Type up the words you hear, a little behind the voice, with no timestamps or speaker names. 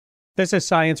This is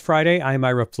Science Friday. I'm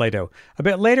Ira Flato. A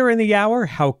bit later in the hour,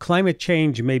 how climate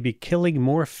change may be killing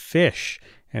more fish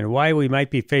and why we might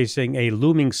be facing a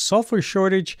looming sulfur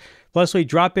shortage. Plus, we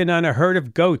drop in on a herd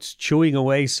of goats chewing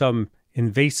away some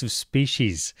invasive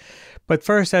species. But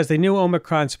first, as the new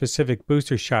Omicron-specific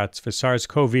booster shots for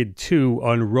SARS-CoV-2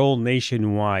 unroll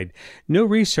nationwide, new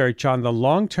research on the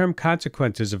long-term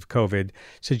consequences of COVID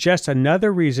suggests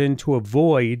another reason to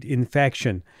avoid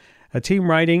infection. A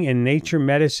team writing in Nature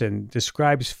Medicine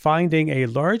describes finding a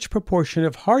large proportion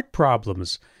of heart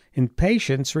problems in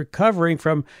patients recovering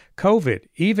from COVID,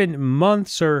 even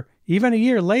months or even a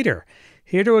year later.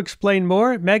 Here to explain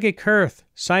more, Maggie Kurth,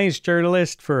 science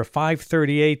journalist for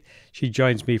 538. She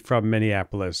joins me from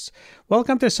Minneapolis.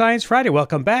 Welcome to Science Friday.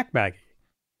 Welcome back, Maggie.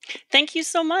 Thank you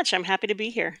so much. I'm happy to be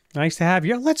here. Nice to have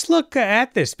you. Let's look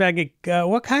at this, Maggie.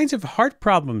 What kinds of heart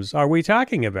problems are we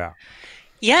talking about?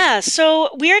 Yeah, so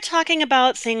we are talking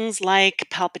about things like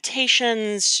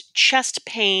palpitations, chest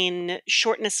pain,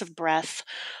 shortness of breath.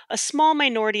 A small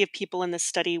minority of people in this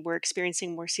study were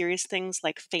experiencing more serious things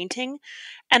like fainting.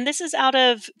 And this is out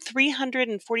of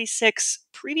 346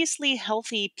 previously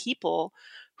healthy people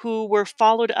who were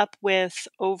followed up with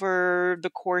over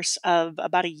the course of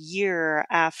about a year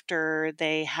after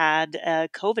they had a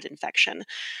COVID infection.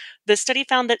 The study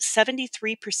found that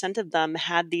 73% of them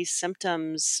had these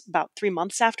symptoms about 3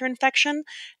 months after infection,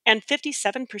 and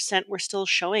 57% were still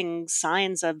showing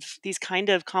signs of these kind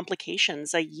of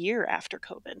complications a year after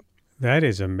COVID. That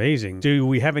is amazing. Do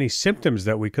we have any symptoms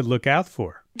that we could look out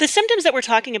for? The symptoms that we're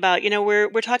talking about,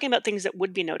 we're talking about things that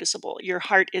would be noticeable. Your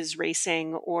heart is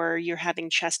racing, or you're having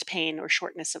chest pain or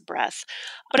shortness of breath.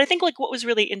 But I think what was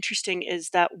really interesting is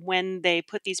that when they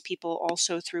put these people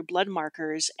also through blood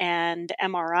markers and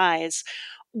MRIs,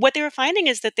 what they were finding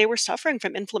is that they were suffering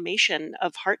from inflammation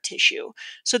of heart tissue.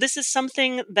 So this is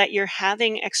something that you're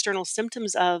having external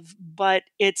symptoms of, but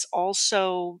it's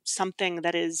also something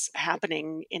that is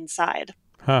happening inside.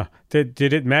 Huh. Did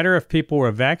it matter if people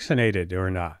were vaccinated or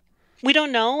not? We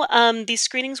don't know. These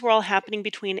screenings were all happening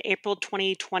between April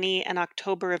 2020 and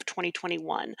October of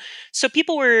 2021. So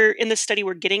people were in the study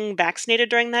were getting vaccinated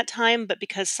during that time, but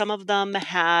because some of them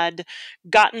had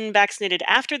gotten vaccinated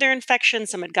after their infection,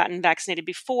 some had gotten vaccinated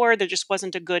before, there just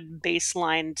wasn't a good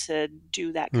baseline to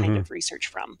do that kind of research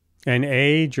from. And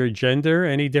age or gender,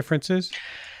 any differences?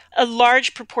 A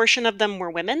large proportion of them were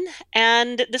women,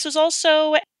 and this was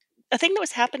also a thing that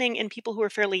was happening in people who were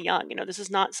fairly young. This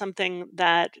is not something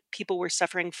that people were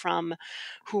suffering from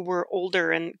who were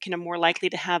older and kind of more likely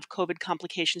to have COVID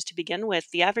complications to begin with.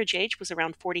 The average age was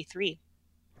around 43.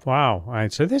 Wow. All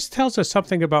right. So this tells us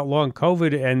something about long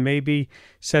COVID and maybe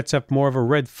sets up more of a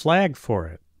red flag for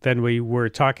it than we were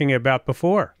talking about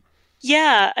before.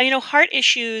 Yeah, heart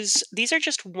issues, these are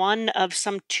just one of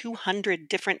some 200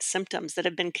 different symptoms that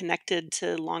have been connected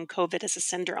to long COVID as a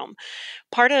syndrome.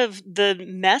 Part of the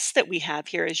mess that we have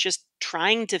here is just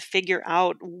trying to figure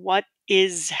out what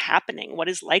is happening, what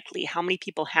is likely, how many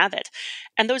people have it.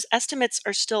 And those estimates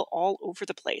are still all over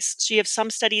the place. So you have some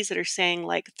studies that are saying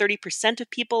like 30% of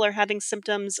people are having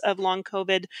symptoms of long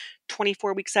COVID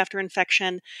 24 weeks after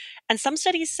infection. And some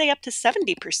studies say up to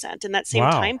 70% in that same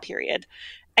Wow. time period.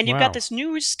 And you've got Wow. this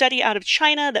new study out of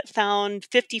China that found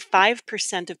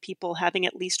 55% of people having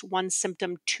at least one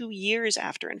symptom 2 years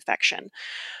after infection.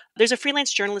 There's a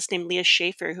freelance journalist named Leah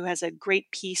Schaefer who has a great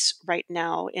piece right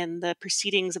now in the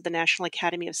Proceedings of the National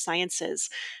Academy of Sciences.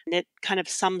 And it kind of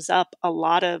sums up a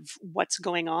lot of what's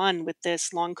going on with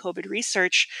this long COVID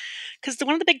research. Because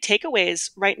one of the big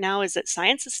takeaways right now is that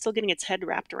science is still getting its head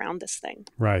wrapped around this thing.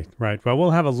 Right, right. Well,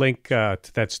 we'll have a link to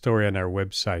that story on our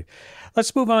website.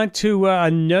 Let's move on to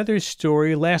another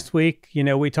story. Last week,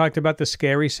 we talked about the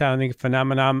scary sounding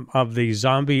phenomenon of the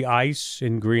zombie ice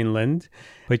in Greenland.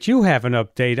 But you have an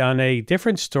update on a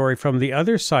different story from the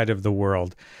other side of the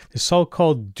world, the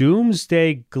so-called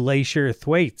Doomsday Glacier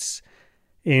Thwaites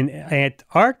in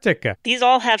Antarctica. These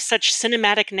all have such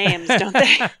cinematic names, don't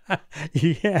they?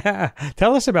 Yeah.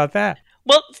 Tell us about that.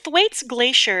 Well, Thwaites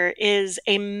Glacier is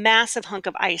a massive hunk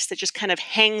of ice that just kind of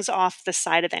hangs off the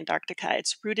side of Antarctica.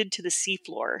 It's rooted to the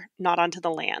seafloor, not onto the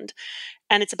land.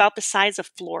 And it's about the size of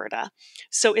Florida.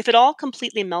 So if it all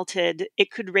completely melted,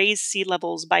 it could raise sea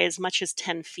levels by as much as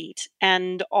 10 feet.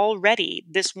 And already,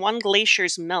 this one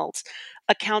glacier's melt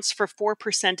accounts for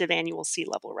 4% of annual sea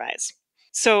level rise.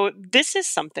 So this is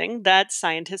something that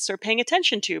scientists are paying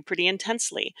attention to pretty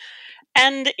intensely.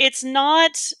 And it's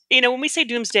not, when we say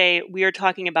doomsday, we are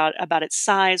talking about its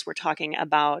size. We're talking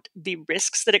about the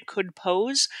risks that it could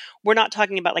pose. We're not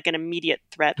talking about like an immediate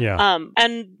threat. Yeah.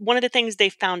 And one of the things they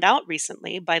found out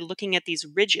recently by looking at these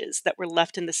ridges that were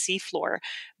left in the seafloor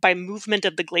by movement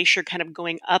of the glacier kind of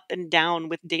going up and down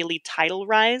with daily tidal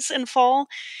rise and fall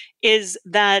is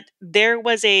that there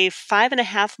was a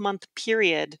 5.5 month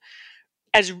period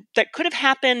that could have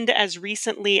happened as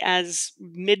recently as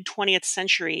mid 20th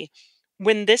century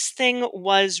when this thing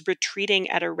was retreating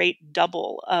at a rate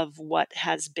double of what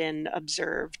has been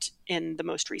observed in the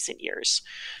most recent years.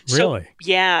 So, Really?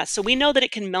 yeah, so we know that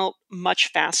it can melt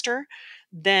much faster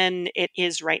than it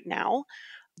is right now.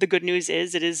 The good news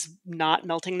is it is not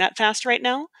melting that fast right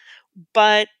now.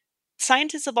 But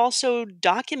scientists have also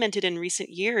documented in recent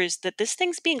years that this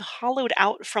thing's being hollowed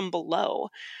out from below.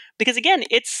 Because again,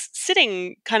 it's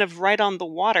sitting kind of right on the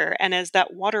water. And as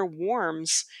that water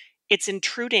warms, it's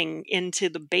intruding into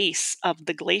the base of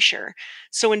the glacier.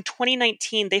 So in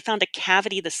 2019, they found a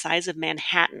cavity the size of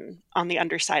Manhattan on the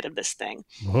underside of this thing.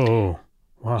 Whoa.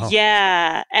 Wow.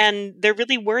 Yeah. And they're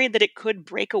really worried that it could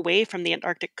break away from the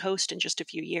Antarctic coast in just a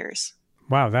few years.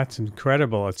 Wow, that's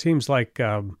incredible. It seems like,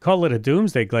 call it a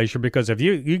doomsday glacier, because if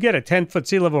you get a 10-foot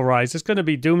sea level rise, it's going to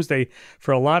be doomsday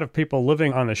for a lot of people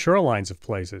living on the shorelines of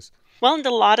places. Well, and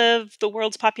a lot of the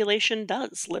world's population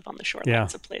does live on the Yeah.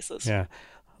 shorelines of places. Yeah.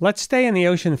 Let's stay in the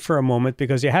ocean for a moment,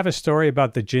 because you have a story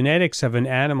about the genetics of an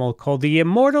animal called the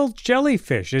immortal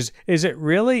jellyfish. Is it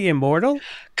really immortal?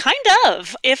 Kind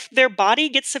of. If their body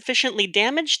gets sufficiently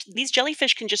damaged, these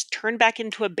jellyfish can just turn back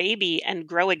into a baby and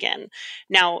grow again.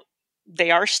 Now, they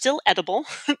are still edible,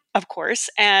 of course,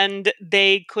 and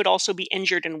they could also be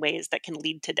injured in ways that can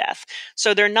lead to death.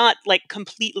 So they're not like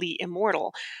completely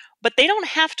immortal, but they don't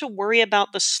have to worry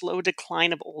about the slow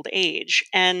decline of old age.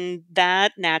 And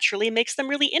that naturally makes them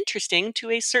really interesting to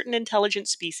a certain intelligent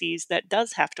species that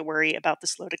does have to worry about the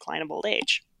slow decline of old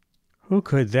age. Who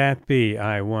could that be,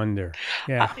 I wonder?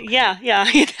 Yeah. Yeah,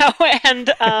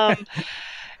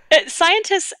 and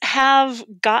scientists have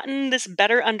gotten this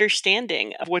better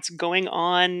understanding of what's going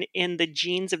on in the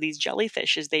genes of these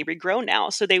jellyfish as they regrow now.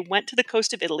 So they went to the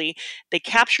coast of Italy, they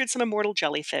captured some immortal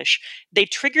jellyfish, they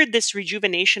triggered this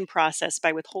rejuvenation process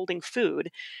by withholding food.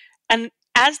 And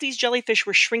as these jellyfish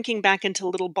were shrinking back into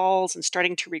little balls and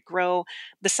starting to regrow,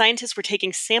 the scientists were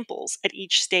taking samples at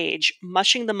each stage,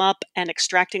 mushing them up and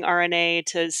extracting RNA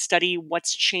to study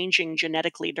what's changing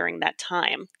genetically during that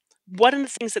time. One of the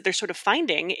things that they're sort of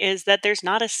finding is that there's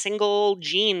not a single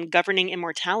gene governing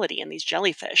immortality in these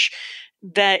jellyfish.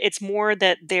 That it's more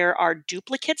that there are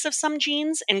duplicates of some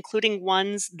genes, including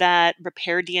ones that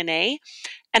repair DNA,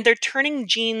 and they're turning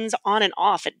genes on and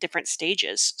off at different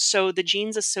stages. So the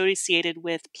genes associated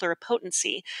with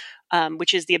pluripotency,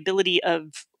 which is the ability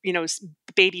of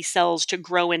baby cells to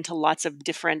grow into lots of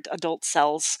different adult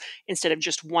cells instead of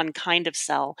just one kind of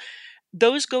cell,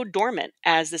 those go dormant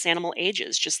as this animal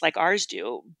ages, just like ours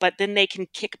do, but then they can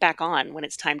kick back on when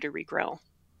it's time to regrow.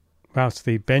 Wow, it's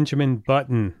the Benjamin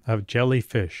Button of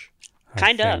jellyfish.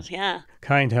 Kind of, yeah.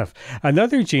 Kind of.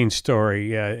 Another gene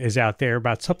story is out there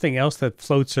about something else that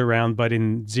floats around, but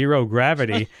in zero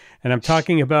gravity. And I'm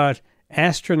talking about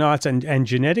astronauts and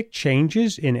genetic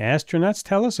changes in astronauts.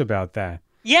 Tell us about that.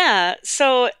 Yeah,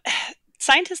 so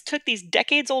scientists took these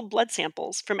decades-old blood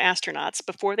samples from astronauts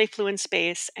before they flew in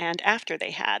space and after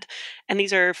they had. And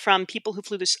these are from people who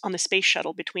flew on the space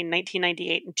shuttle between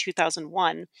 1998 and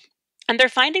 2001. And they're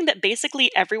finding that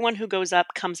basically everyone who goes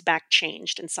up comes back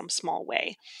changed in some small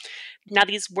way. Now,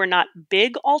 these were not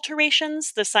big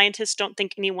alterations. The scientists don't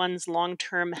think anyone's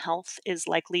long-term health is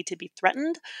likely to be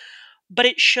threatened. But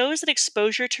it shows that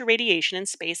exposure to radiation in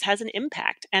space has an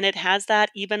impact. And it has that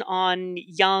even on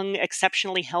young,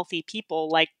 exceptionally healthy people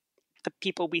like the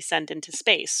people we send into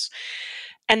space.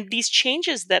 And these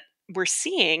changes that we're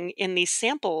seeing in these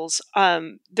samples,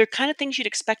 they're kind of things you'd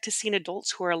expect to see in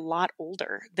adults who are a lot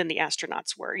older than the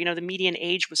astronauts were. The median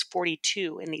age was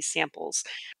 42 in these samples,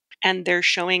 and they're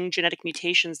showing genetic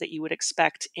mutations that you would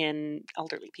expect in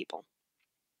elderly people.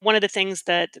 One of the things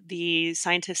that the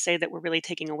scientists say that we're really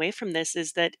taking away from this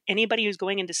is that anybody who's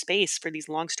going into space for these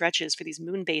long stretches, for these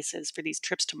moon bases, for these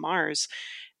trips to Mars,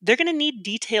 they're going to need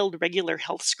detailed, regular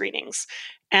health screenings.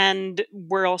 And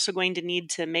we're also going to need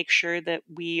to make sure that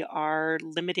we are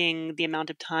limiting the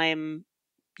amount of time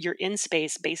you're in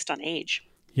space based on age.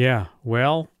 Yeah,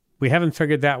 well, we haven't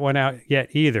figured that one out yet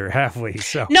either, have we?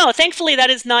 So no, thankfully,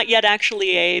 that is not yet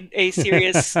actually a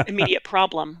serious immediate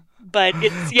problem. But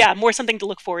it's, more something to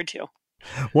look forward to.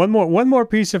 One more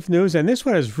piece of news, and this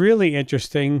one is really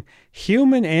interesting.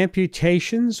 Human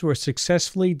amputations were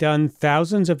successfully done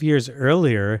thousands of years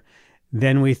earlier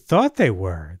than we thought they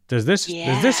were. Does this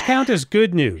count as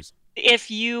good news?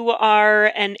 If you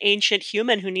are an ancient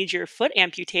human who needs your foot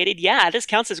amputated, yeah, this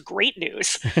counts as great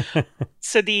news.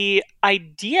 So the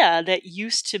idea that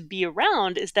used to be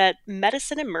around is that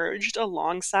medicine emerged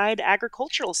alongside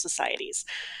agricultural societies.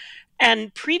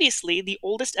 And previously, the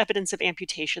oldest evidence of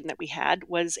amputation that we had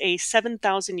was a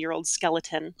 7,000-year-old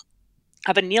skeleton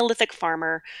of a Neolithic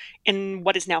farmer in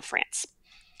what is now France.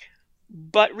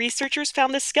 But researchers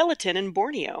found this skeleton in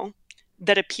Borneo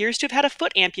that appears to have had a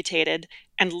foot amputated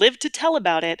and lived to tell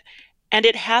about it, and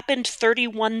it happened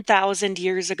 31,000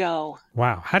 years ago.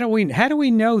 Wow. How do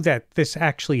we know that this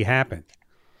actually happened?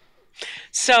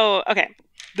 So, okay,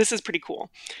 this is pretty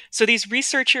cool. So these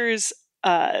researchers,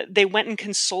 they went and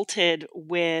consulted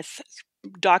with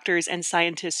doctors and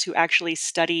scientists who actually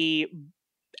study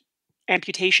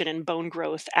amputation and bone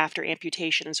growth after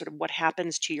amputation and sort of what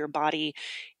happens to your body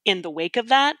in the wake of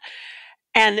that.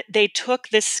 And they took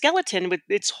this skeleton with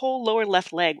its whole lower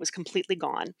left leg was completely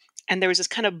gone. And there was this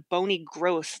kind of bony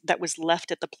growth that was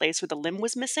left at the place where the limb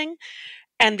was missing.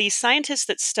 And the scientists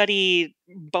that study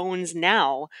bones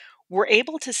now were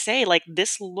able to say, like,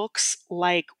 this looks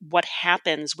like what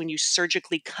happens when you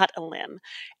surgically cut a limb.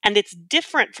 And it's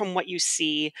different from what you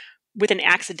see with an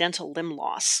accidental limb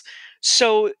loss.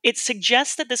 So it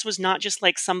suggests that this was not just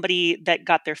like somebody that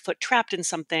got their foot trapped in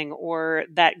something or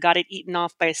that got it eaten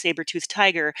off by a saber-toothed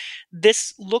tiger.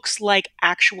 This looks like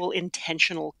actual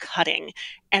intentional cutting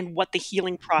and what the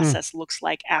healing process looks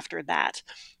like after that.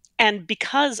 And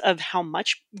because of how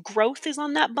much growth is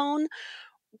on that bone,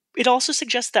 it also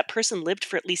suggests that person lived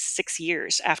for at least 6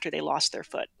 years after they lost their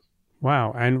foot.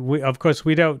 Wow. And of course,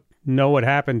 we don't know what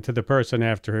happened to the person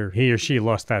after he or she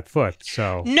lost that foot.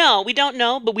 So no, we don't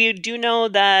know, but we do know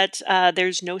that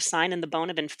there's no sign in the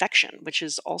bone of infection, which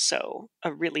is also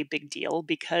a really big deal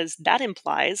because that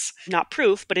implies, not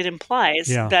proof, but it implies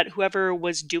that whoever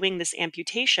was doing this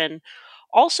amputation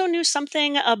also knew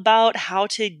something about how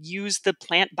to use the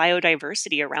plant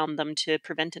biodiversity around them to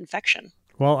prevent infection.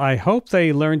 Well, I hope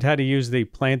they learned how to use the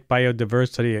plant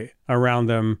biodiversity around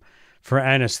them for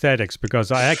anesthetics,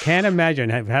 because I can't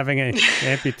imagine having an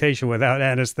amputation without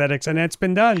anesthetics, and it's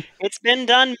been done. It's been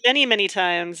done many, many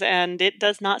times, and it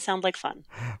does not sound like fun.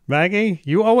 Maggie,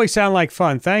 you always sound like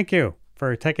fun. Thank you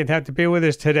for taking time to be with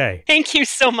us today. Thank you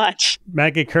so much.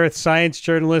 Maggie Kurth, science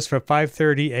journalist for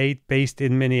 538, based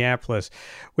in Minneapolis.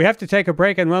 We have to take a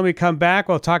break, and when we come back,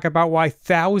 we'll talk about why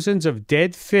thousands of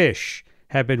dead fish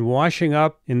have been washing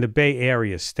up in the Bay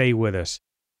Area. Stay with us.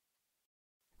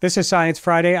 This is Science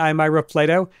Friday. I'm Ira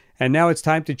Flato, and now it's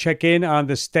time to check in on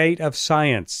the state of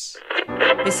science.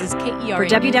 This is KERA for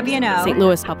WWNO, St.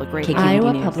 Louis Public Radio,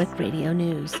 Iowa News. Public Radio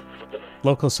News.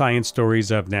 Local science stories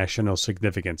of national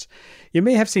significance. You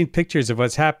may have seen pictures of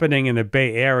what's happening in the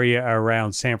Bay Area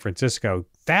around San Francisco.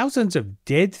 Thousands of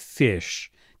dead fish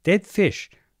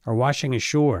are washing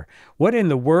ashore. What in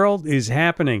the world is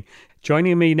happening?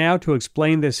 Joining me now to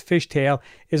explain this fish tale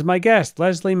is my guest,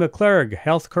 Leslie McClurg,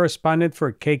 health correspondent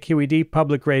for KQED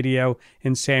Public Radio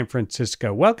in San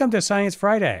Francisco. Welcome to Science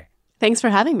Friday. Thanks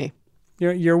for having me.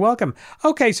 You're welcome.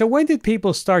 Okay, so when did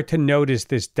people start to notice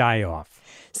this die-off?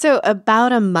 So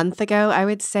about a month ago, I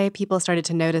would say people started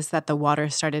to notice that the water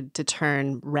started to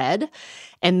turn red.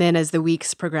 And then as the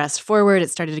weeks progressed forward, it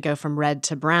started to go from red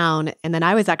to brown. And then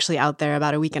I was actually out there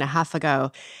about a week and a half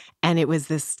ago, and it was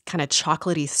this kind of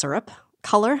chocolatey syrup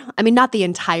color. I mean, not the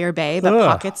entire bay, but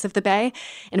pockets of the bay.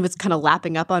 And it was kind of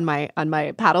lapping up on my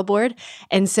paddleboard.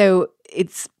 And so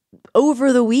it's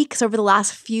over the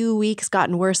last few weeks,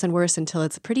 gotten worse and worse until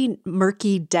it's a pretty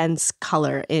murky, dense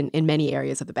color in many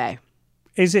areas of the bay.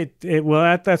 Is it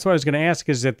well, that's what I was going to ask.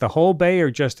 Is it the whole bay or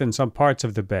just in some parts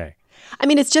of the bay? I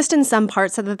mean, it's just in some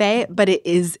parts of the bay, but it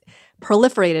is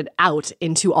proliferated out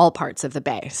into all parts of the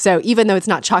bay. So even though it's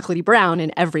not chocolatey brown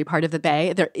in every part of the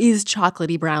bay, there is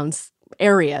chocolatey brown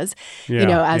areas,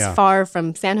 far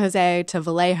from San Jose to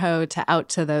Vallejo to out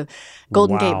to the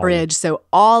Golden Gate Bridge. So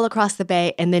all across the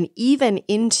bay, and then even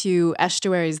into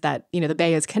estuaries that, the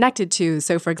bay is connected to.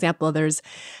 So for example, there's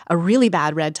a really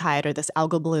bad red tide or this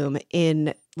algal bloom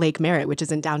in Lake Merritt, which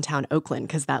is in downtown Oakland,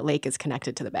 because that lake is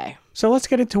connected to the bay. So let's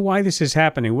get into why this is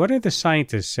happening. What are the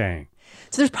scientists saying?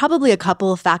 So there's probably a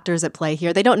couple of factors at play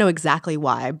here. They don't know exactly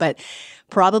why, but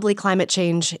Probably climate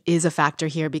change is a factor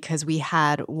here because we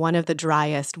had one of the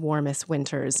driest, warmest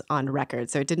winters on record.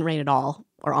 So it didn't rain at all,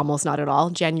 or almost not at all,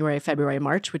 January, February,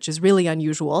 March, which is really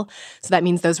unusual. So that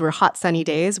means those were hot, sunny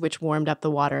days, which warmed up the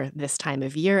water this time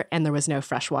of year, and there was no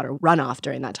freshwater runoff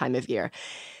during that time of year.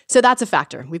 So that's a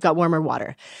factor. We've got warmer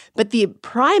water. But the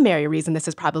primary reason this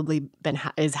has probably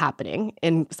is happening,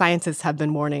 and scientists have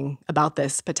been warning about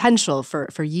this potential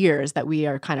for years, that we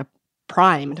are kind of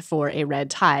primed for a red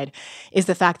tide, is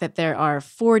the fact that there are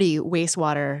 40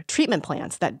 wastewater treatment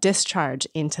plants that discharge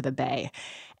into the bay.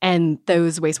 And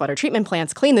those wastewater treatment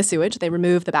plants clean the sewage, they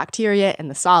remove the bacteria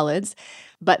and the solids,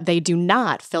 but they do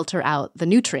not filter out the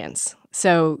nutrients.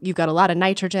 So you've got a lot of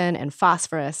nitrogen and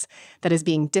phosphorus that is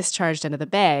being discharged into the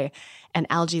bay, and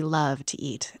algae love to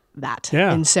eat that.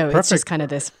 Yeah, and so perfect. It's just kind of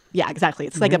this, yeah, exactly.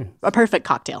 It's like a perfect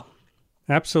cocktail.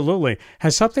 Absolutely.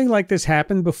 Has something like this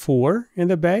happened before in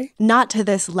the bay? Not to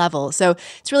this level. So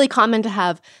it's really common to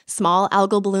have small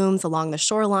algal blooms along the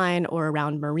shoreline or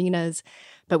around marinas,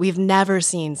 but we've never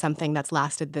seen something that's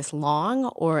lasted this long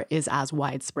or is as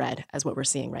widespread as what we're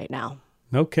seeing right now.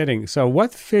 No kidding. So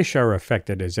what fish are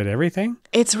affected? Is it everything?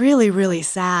 It's really, really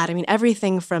sad. I mean,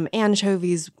 everything from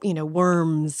anchovies,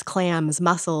 worms, clams,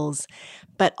 mussels,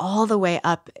 but all the way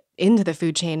up into the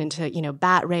food chain, into,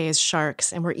 bat rays,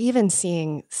 sharks. And we're even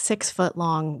seeing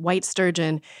 6-foot-long white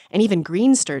sturgeon and even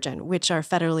green sturgeon, which are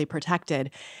federally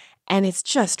protected. And it's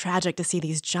just tragic to see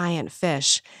these giant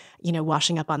fish,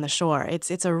 washing up on the shore.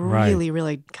 It's a really,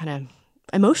 really kind of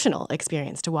emotional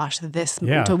experience to watch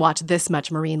this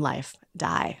much marine life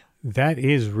die. That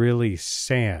is really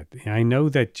sad. I know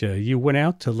that you went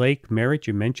out to Lake Merritt.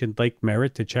 You mentioned Lake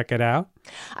Merritt to check it out.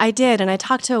 I did. And I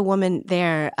talked to a woman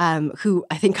there who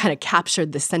I think kind of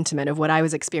captured the sentiment of what I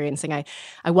was experiencing.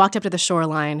 I walked up to the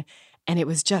shoreline and it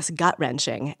was just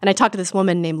gut-wrenching. And I talked to this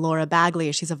woman named Laura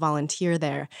Bagley. She's a volunteer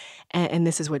there. And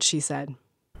this is what she said.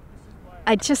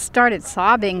 I just started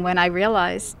sobbing when I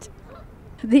realized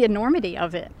the enormity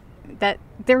of it, that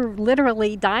they're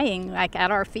literally dying like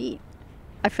at our feet.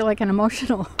 I feel like an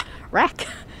emotional wreck.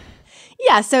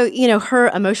 Yeah, so, her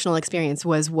emotional experience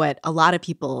was what a lot of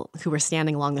people who were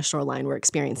standing along the shoreline were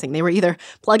experiencing. They were either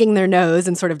plugging their nose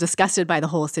and sort of disgusted by the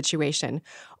whole situation,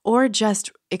 or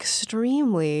just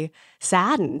extremely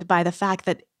saddened by the fact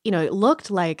that, it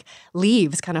looked like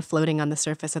leaves kind of floating on the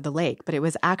surface of the lake, but it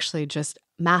was actually just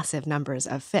massive numbers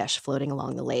of fish floating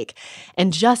along the lake.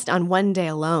 And just on one day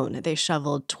alone, they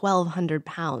shoveled 1,200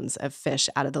 pounds of fish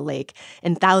out of the lake,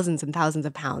 and thousands of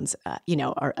pounds,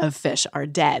 of fish are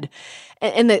dead.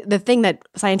 And the thing that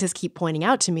scientists keep pointing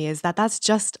out to me is that that's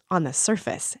just on the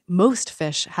surface. Most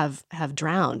fish have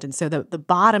drowned. And so the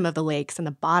bottom of the lakes and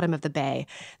the bottom of the bay,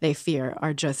 they fear,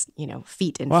 are just,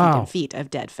 feet and feet and feet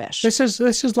of dead fish. This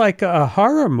is like a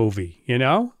horror movie, It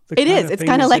is. It's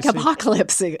kind of like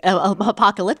apocalyptic.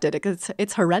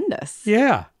 It's horrendous.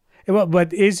 Yeah. Well,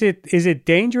 but is it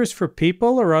dangerous for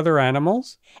people or other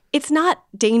animals? It's not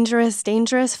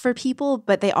dangerous for people,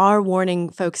 but they are warning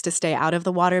folks to stay out of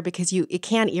the water because it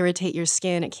can irritate your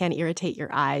skin, it can irritate your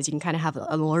eyes. You can kind of have an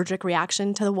allergic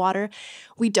reaction to the water.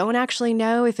 We don't actually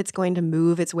know if it's going to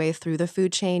move its way through the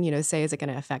food chain. Say, is it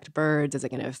going to affect birds? Is it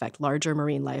going to affect larger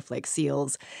marine life like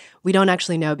seals? We don't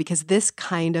actually know because this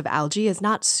kind of algae is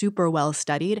not super well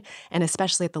studied, and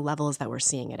especially at the levels that we're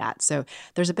seeing it at. So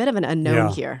there's a bit of an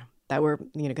unknown here that we're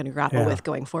going to grapple with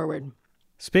going forward.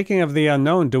 Speaking of the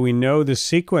unknown, do we know the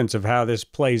sequence of how this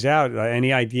plays out?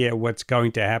 Any idea what's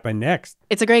going to happen next?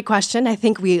 It's a great question. I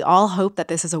think we all hope that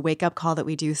this is a wake-up call, that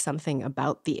we do something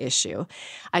about the issue.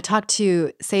 I talked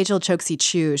to Sejal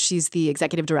Choksi-Chu. She's the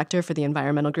executive director for the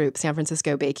environmental group San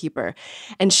Francisco Baykeeper.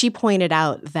 And she pointed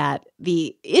out that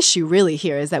the issue really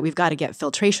here is that we've got to get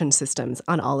filtration systems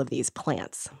on all of these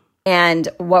plants. And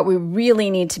what we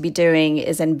really need to be doing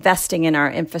is investing in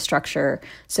our infrastructure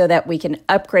so that we can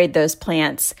upgrade those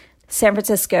plants. San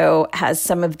Francisco has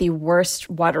some of the worst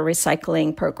water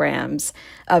recycling programs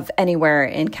of anywhere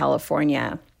in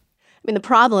California. I mean, the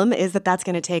problem is that that's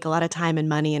going to take a lot of time and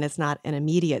money, and it's not an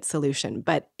immediate solution.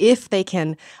 But if they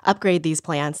can upgrade these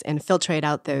plants and filtrate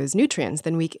out those nutrients,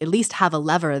 then we at least have a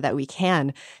lever that we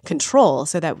can control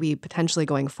so that we potentially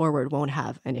going forward won't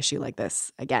have an issue like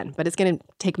this again. But it's going to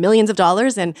take millions of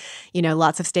dollars, and,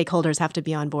 lots of stakeholders have to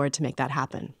be on board to make that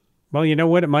happen. Well, you know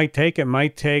what it might take? It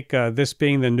might take this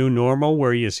being the new normal,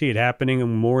 where you see it happening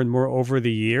more and more over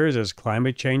the years as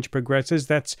climate change progresses.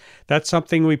 That's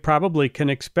something we probably can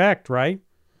expect, right?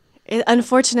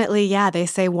 Unfortunately, yeah, they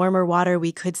say warmer water,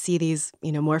 we could see these,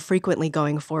 more frequently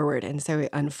going forward. And so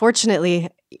unfortunately,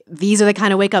 these are the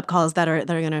kind of wake-up calls that are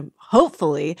going to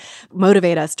hopefully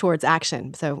motivate us towards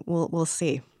action. So we'll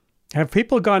see. Have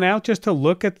people gone out just to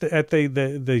look at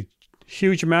the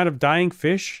huge amount of dying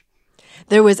fish?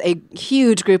 There was a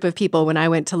huge group of people when I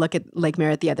went to look at Lake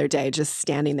Merritt the other day, just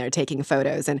standing there taking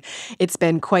photos. And it's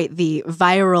been quite the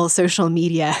viral social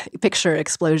media picture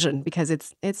explosion because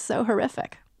it's so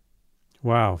horrific.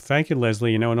 Wow. Thank you,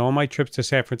 Leslie. In all my trips to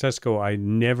San Francisco, I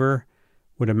never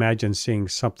would imagine seeing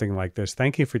something like this.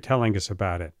 Thank you for telling us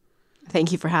about it.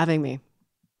 Thank you for having me.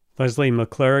 Leslie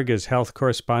McClurg is health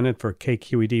correspondent for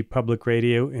KQED Public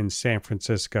Radio in San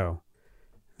Francisco.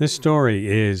 This story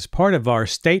is part of our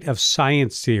State of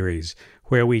Science series,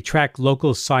 where we track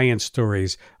local science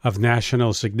stories of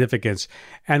national significance,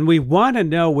 and we want to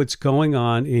know what's going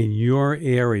on in your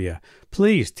area.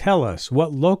 Please tell us,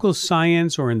 what local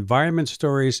science or environment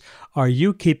stories are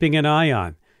you keeping an eye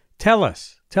on? Tell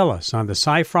us on the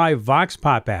Sci-Fi Vox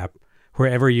Pop app,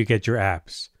 wherever you get your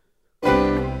apps.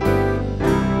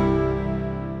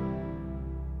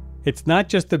 It's not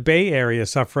just the Bay Area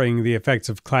suffering the effects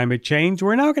of climate change.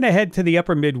 We're now going to head to the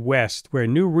upper Midwest, where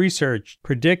new research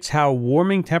predicts how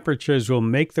warming temperatures will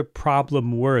make the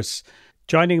problem worse.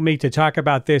 Joining me to talk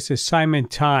about this is Simon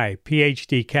Tai,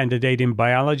 PhD candidate in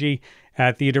biology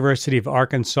at the University of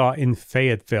Arkansas in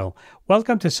Fayetteville.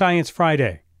 Welcome to Science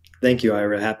Friday. Thank you,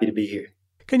 Ira. Happy to be here.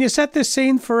 Can you set the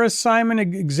scene for us, Simon?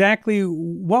 Exactly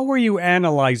what were you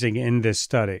analyzing in this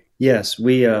study? Yes,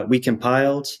 we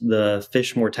compiled the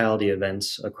fish mortality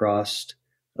events across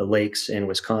lakes in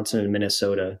Wisconsin and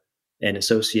Minnesota and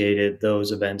associated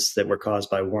those events that were caused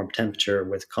by warm temperature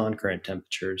with concurrent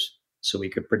temperatures so we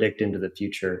could predict into the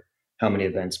future how many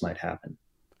events might happen.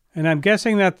 And I'm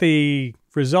guessing that the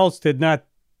results did not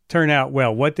turn out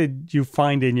well. What did you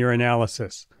find in your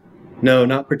analysis? No,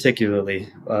 not particularly.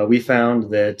 We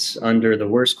found that under the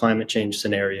worst climate change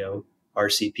scenario,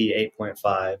 RCP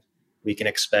 8.5, we can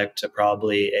expect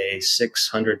probably a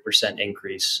 600%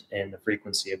 increase in the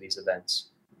frequency of these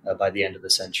events by the end of the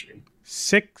century.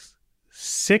 Six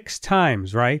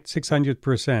times, right?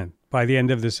 600% by the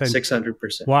end of the century.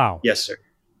 600%. Wow. Yes, sir.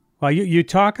 Well, you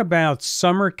talk about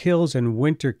summer kills and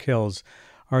winter kills.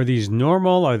 Are these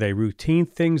normal? Are they routine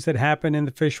things that happen in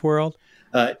the fish world?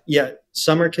 Yeah,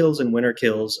 summer kills and winter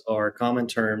kills are common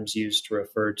terms used to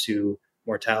refer to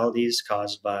mortalities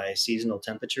caused by seasonal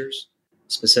temperatures,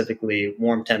 specifically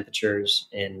warm temperatures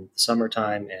in the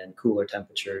summertime and cooler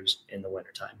temperatures in the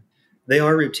wintertime. They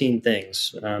are routine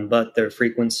things, but their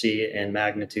frequency and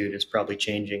magnitude is probably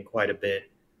changing quite a bit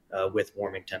with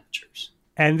warming temperatures.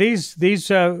 And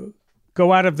these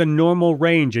go out of the normal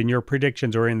range in your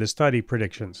predictions or in the study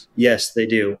predictions? Yes, they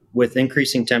do. With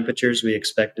increasing temperatures, we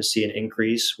expect to see an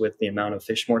increase with the amount of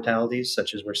fish mortalities,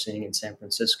 such as we're seeing in San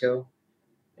Francisco,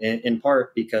 in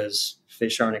part because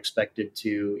fish aren't expected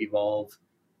to evolve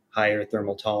higher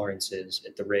thermal tolerances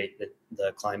at the rate that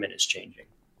the climate is changing.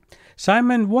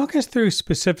 Simon, walk us through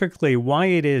specifically why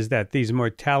it is that these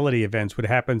mortality events would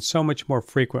happen so much more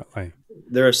frequently.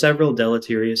 There are several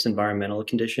deleterious environmental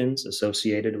conditions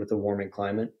associated with a warming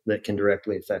climate that can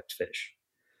directly affect fish.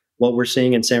 What we're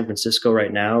seeing in San Francisco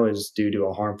right now is due to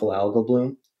a harmful algal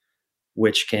bloom,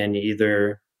 which can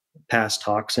either pass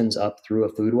toxins up through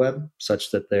a food web,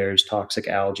 such that there's toxic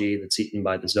algae that's eaten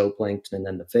by the zooplankton and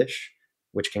then the fish,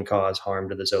 which can cause harm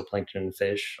to the zooplankton and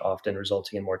fish, often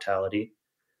resulting in mortality,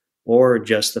 or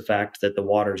just the fact that the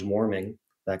water's warming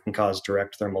that can cause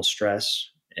direct thermal stress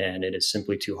and it is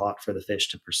simply too hot for the fish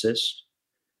to persist.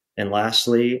 And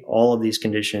lastly, all of these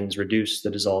conditions reduce the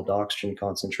dissolved oxygen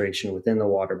concentration within the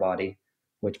water body,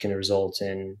 which can result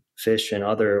in fish and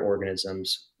other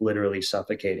organisms literally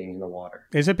suffocating in the water.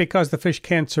 Is it because the fish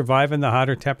can't survive in the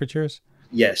hotter temperatures?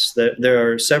 Yes,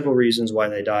 there are several reasons why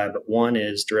they die, but one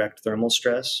is direct thermal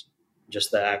stress, just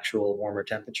the actual warmer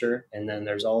temperature. And then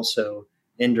there's also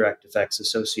indirect effects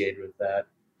associated with that,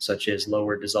 such as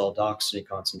lower dissolved oxygen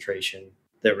concentration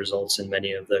that results in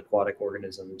many of the aquatic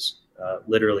organisms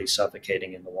literally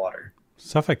suffocating in the water.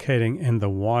 Suffocating in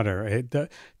the water.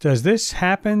 Does this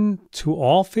happen to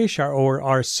all fish, or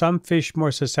are some fish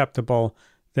more susceptible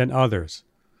than others?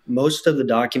 Most of the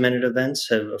documented events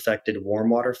have affected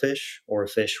warm water fish or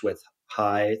fish with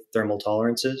high thermal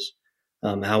tolerances.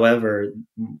 However,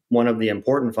 one of the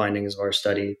important findings of our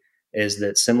study is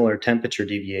that similar temperature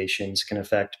deviations can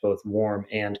affect both warm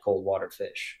and cold water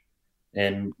fish.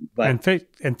 And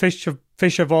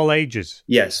fish of all ages.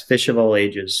 Yes, fish of all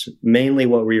ages. Mainly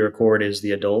what we record is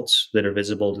the adults that are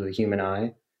visible to the human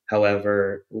eye.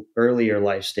 However, earlier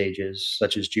life stages,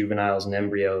 such as juveniles and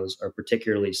embryos, are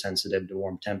particularly sensitive to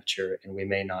warm temperature, and we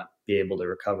may not be able to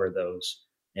recover those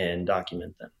and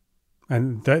document them.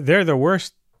 And they're the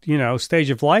worst, stage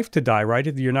of life to die, right?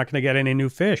 You're not going to get any new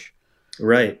fish.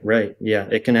 Right, right. Yeah,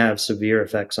 it can have severe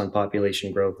effects on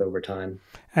population growth over time.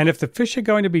 And if the fish are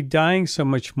going to be dying so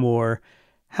much more,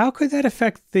 how could that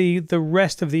affect the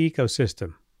rest of the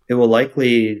ecosystem? It will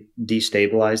likely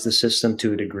destabilize the system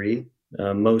to a degree.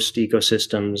 Most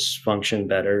ecosystems function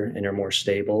better and are more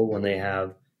stable when they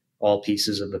have all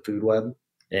pieces of the food web,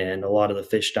 and a lot of the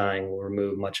fish dying will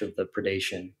remove much of the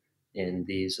predation in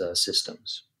these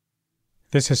systems.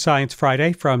 This is Science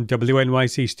Friday from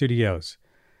WNYC Studios.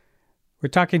 We're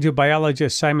talking to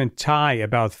biologist Simon Tye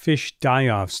about fish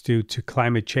die-offs due to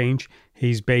climate change.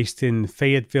 He's based in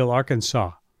Fayetteville,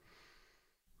 Arkansas.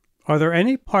 Are there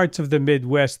any parts of the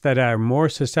Midwest that are more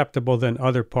susceptible than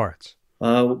other parts?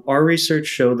 Our research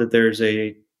showed that there's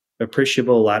a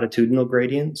appreciable latitudinal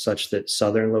gradient such that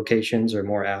southern locations are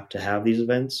more apt to have these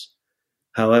events.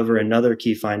 However, another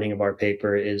key finding of our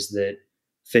paper is that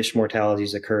fish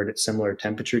mortalities occurred at similar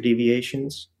temperature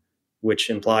deviations,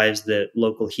 which implies that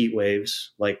local heat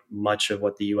waves, like much of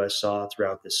what the US saw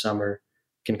throughout this summer,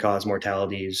 can cause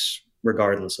mortalities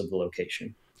regardless of the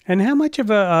location. And how much of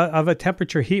a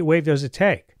temperature heat wave does it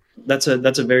take? That's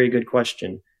a very good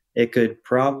question. It could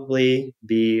probably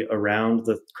be around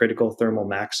the critical thermal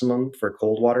maximum for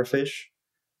cold water fish,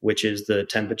 which is the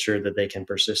temperature that they can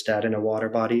persist at in a water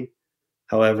body.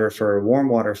 However, for warm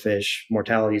water fish,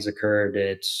 mortalities occurred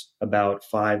at about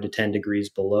 5 to 10 degrees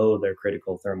below their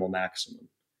critical thermal maximum.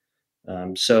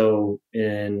 So,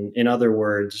 in other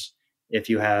words, if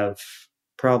you have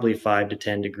probably 5 to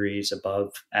 10 degrees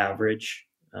above average,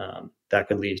 that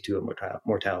could lead to a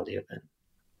mortality event.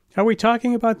 Are we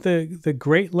talking about the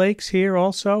Great Lakes here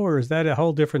also, or is that a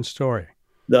whole different story?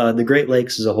 The Great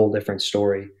Lakes is a whole different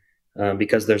story.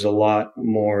 Because there's a lot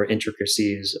more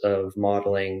intricacies of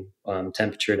modeling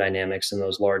temperature dynamics in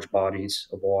those large bodies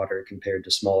of water compared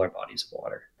to smaller bodies of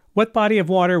water. What body of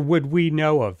water would we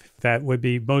know of that would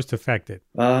be most affected?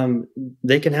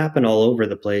 They can happen all over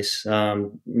the place.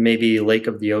 Maybe Lake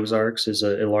of the Ozarks is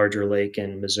a larger lake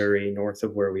in Missouri, north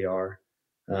of where we are.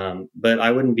 But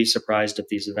I wouldn't be surprised if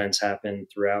these events happen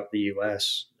throughout the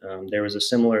U.S. There was a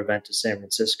similar event to San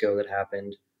Francisco that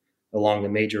happened along the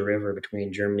major river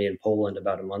between Germany and Poland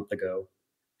about a month ago.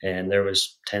 And there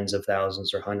was tens of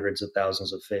thousands or hundreds of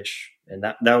thousands of fish. And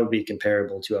that would be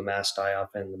comparable to a mass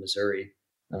die-off in the Missouri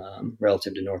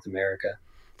relative to North America.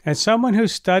 As someone who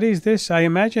studies this, I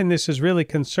imagine this is really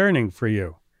concerning for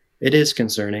you. It is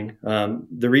concerning.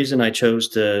 The reason I chose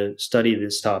to study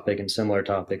this topic and similar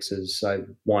topics is I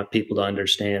want people to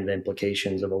understand the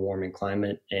implications of a warming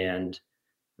climate and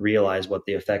realize what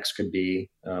the effects could be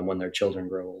when their children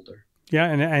grow older. Yeah,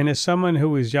 and as someone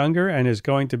who is younger and is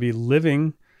going to be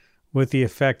living with the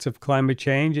effects of climate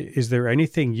change, is there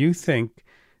anything you think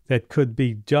that could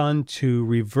be done to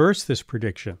reverse this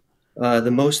prediction?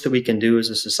 The most that we can do as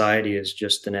a society is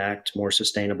just enact more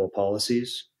sustainable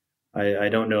policies. I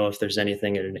don't know if there's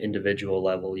anything at an individual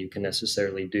level you can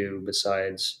necessarily do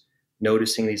besides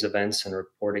noticing these events and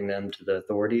reporting them to the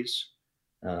authorities.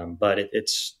 But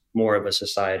it's more of a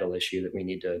societal issue that we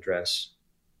need to address.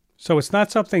 So it's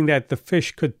not something that the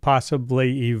fish could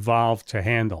possibly evolve to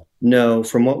handle. No,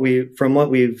 from what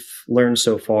we've learned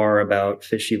so far about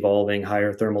fish evolving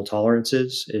higher thermal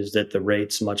tolerances is that the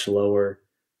rate's much lower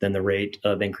than the rate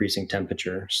of increasing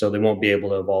temperature. So they won't be able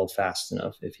to evolve fast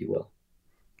enough, if you will.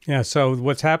 Yeah, so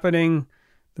what's happening,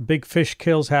 the big fish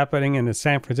kills happening in the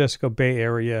San Francisco Bay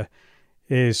Area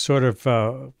is sort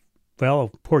of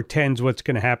portends what's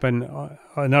going to happen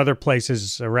in other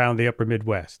places around the upper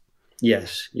Midwest.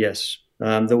 Yes.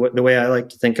 The way I like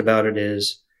to think about it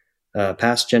is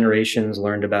past generations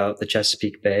learned about the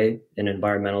Chesapeake Bay and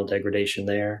environmental degradation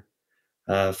there.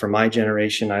 For my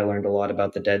generation, I learned a lot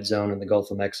about the dead zone in the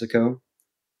Gulf of Mexico.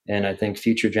 And I think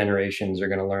future generations are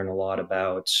going to learn a lot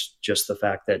about just the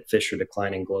fact that fish are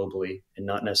declining globally and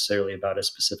not necessarily about a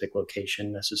specific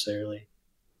location necessarily.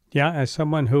 Yeah, as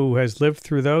someone who has lived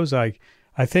through those, I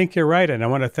think you're right. And I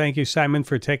want to thank you, Simon,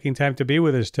 for taking time to be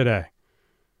with us today.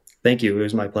 Thank you. It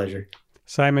was my pleasure.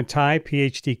 Simon Tye,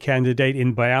 PhD candidate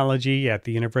in biology at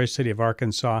the University of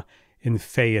Arkansas in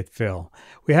Fayetteville.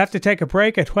 We have to take a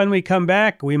break. And when we come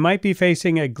back, we might be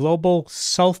facing a global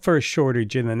sulfur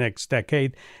shortage in the next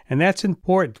decade. And that's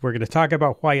important. We're going to talk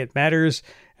about why it matters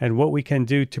and what we can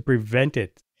do to prevent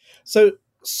it. So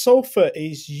sulfur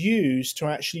is used to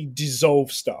actually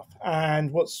dissolve stuff.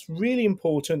 And what's really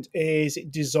important is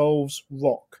it dissolves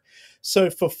rock. So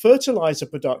for fertilizer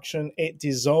production, it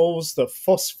dissolves the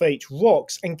phosphate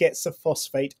rocks and gets the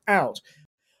phosphate out.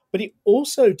 But it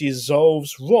also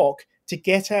dissolves rock to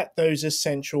get at those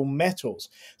essential metals.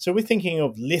 So we're thinking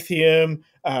of lithium,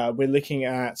 we're looking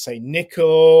at, say,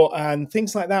 nickel and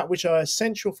things like that, which are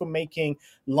essential for making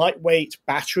lightweight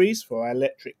batteries for our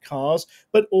electric cars,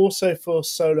 but also for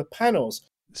solar panels.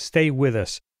 Stay with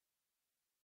us.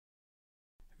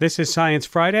 This is Science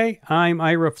Friday. I'm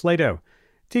Ira Flato.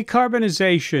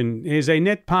 Decarbonization is a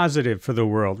net positive for the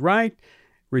world, right?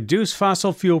 Reduce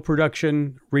fossil fuel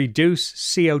production, reduce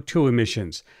CO2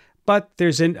 emissions. But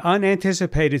there's an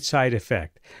unanticipated side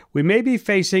effect. We may be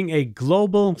facing a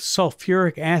global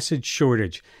sulfuric acid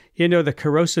shortage. You know, the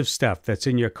corrosive stuff that's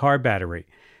in your car battery.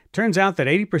 Turns out that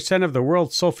 80% of the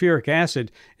world's sulfuric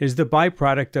acid is the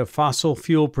byproduct of fossil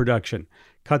fuel production.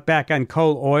 Cut back on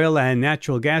coal, oil, and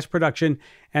natural gas production,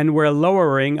 and we're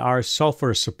lowering our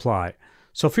sulfur supply.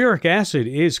 Sulfuric acid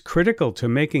is critical to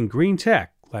making green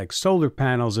tech, like solar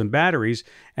panels and batteries,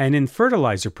 and in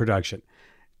fertilizer production.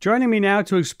 Joining me now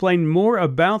to explain more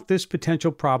about this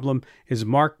potential problem is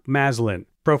Mark Maslin,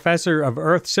 Professor of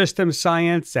Earth System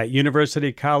Science at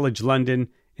University College London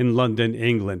in London,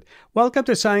 England. Welcome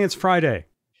to Science Friday.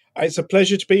 It's a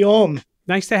pleasure to be on.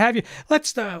 Nice to have you. Let's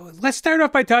start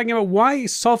off by talking about why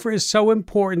sulfur is so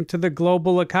important to the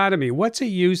global economy. What's it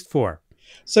used for?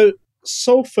 So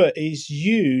sulfur is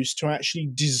used to actually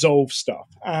dissolve stuff.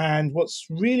 And what's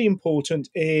really important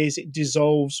is it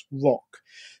dissolves rock.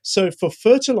 So for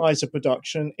fertilizer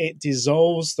production, it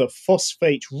dissolves the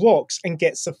phosphate rocks and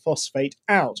gets the phosphate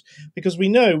out. Because we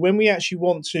know when we actually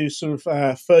want to sort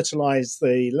of fertilize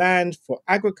the land for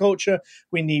agriculture,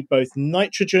 we need both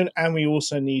nitrogen and we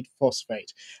also need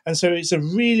phosphate. And so it's a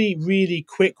really, really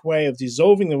quick way of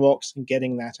dissolving the rocks and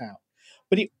getting that out.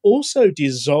 But it also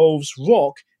dissolves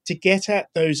rock to get at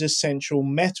those essential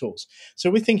metals.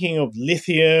 So we're thinking of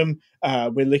lithium,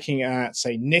 we're looking at,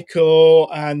 say,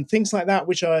 nickel and things like that,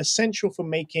 which are essential for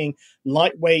making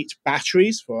lightweight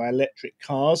batteries for our electric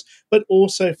cars, but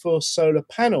also for solar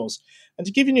panels. And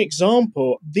to give you an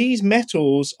example, these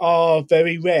metals are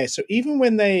very rare. So even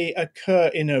when they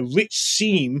occur in a rich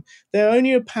seam, they're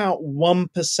only about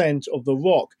 1% of the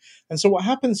rock. And so what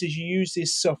happens is you use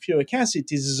this sulfuric acid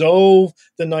to dissolve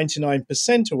the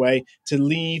 99% away to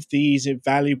leave these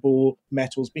valuable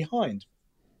metals behind.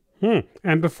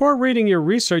 And before reading your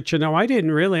research, I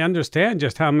didn't really understand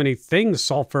just how many things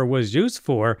sulfur was used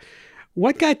for.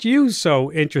 What got you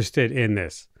so interested in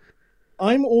this?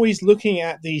 I'm always looking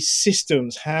at these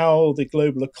systems, how the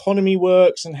global economy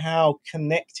works and how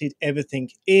connected everything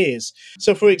is.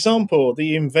 So, for example,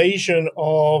 the invasion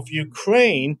of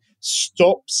Ukraine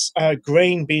stops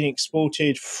grain being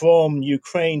exported from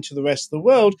Ukraine to the rest of the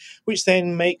world, which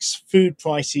then makes food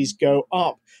prices go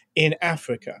up in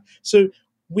Africa. So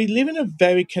we live in a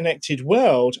very connected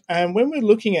world. And when we're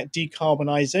looking at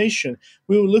decarbonization,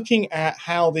 we were looking at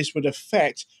how this would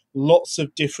affect lots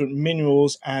of different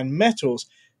minerals and metals.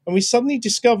 And we suddenly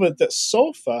discovered that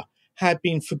sulfur had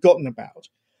been forgotten about.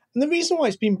 And the reason why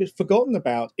it's been forgotten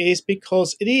about is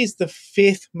because it is the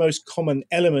fifth most common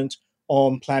element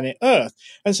on planet Earth.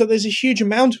 And so there's a huge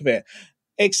amount of it,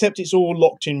 except it's all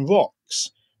locked in rocks.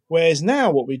 Whereas now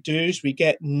what we do is we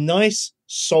get nice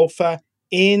sulfur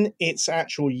in its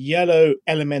actual yellow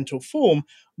elemental form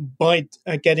by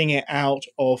getting it out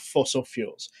of fossil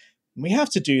fuels. And we have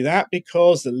to do that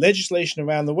because the legislation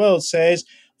around the world says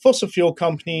fossil fuel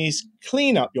companies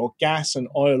clean up your gas and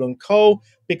oil and coal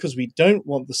because we don't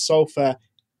want the sulfur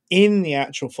in the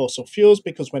actual fossil fuels,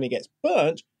 because when it gets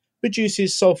burnt,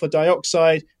 produces sulfur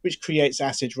dioxide, which creates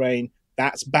acid rain.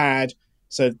 That's bad.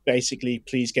 So basically,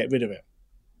 please get rid of it.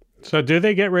 So do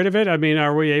they get rid of it? I mean,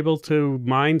 are we able to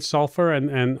mine sulfur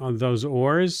and those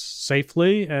ores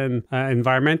safely and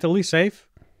environmentally safe?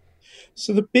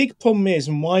 So the big problem is,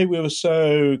 and why we were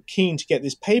so keen to get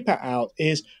this paper out,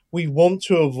 is we want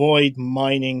to avoid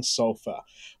mining sulfur.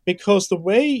 Because the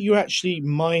way you actually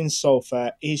mine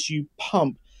sulfur is you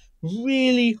pump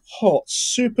really hot,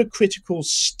 supercritical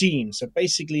steam, so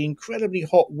basically incredibly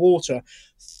hot water,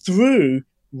 through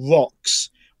rocks,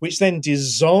 which then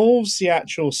dissolves the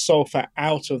actual sulfur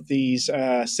out of these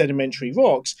sedimentary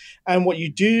rocks. And what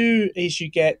you do is you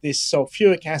get this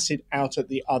sulfuric acid out at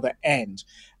the other end.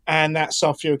 And that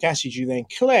sulfuric acid you then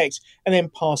collect and then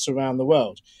pass around the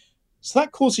world. So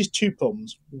that causes two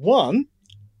problems. One,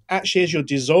 actually, as you're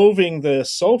dissolving the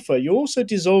sulfur, you're also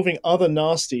dissolving other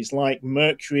nasties like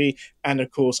mercury and,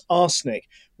 of course, arsenic,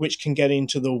 which can get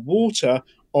into the water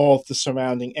of the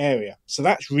surrounding area. So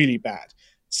that's really bad.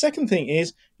 Second thing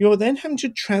is you're then having to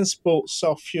transport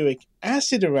sulfuric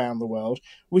acid around the world,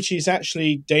 which is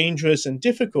actually dangerous and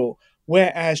difficult,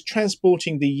 whereas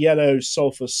transporting the yellow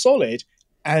sulfur solid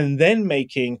and then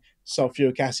making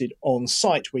sulfuric acid on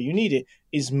site where you need it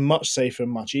is much safer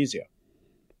and much easier.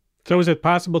 So is it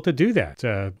possible to do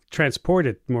that, transport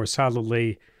it more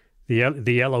solidly,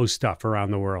 the yellow stuff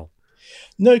around the world?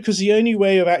 No, because the only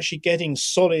way of actually getting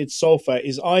solid sulfur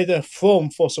is either from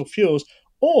fossil fuels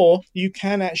or you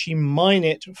can actually mine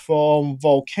it from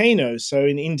volcanoes. So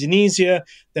in Indonesia,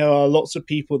 there are lots of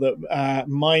people that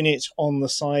mine it on the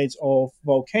sides of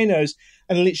volcanoes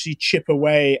and literally chip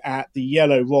away at the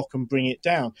yellow rock and bring it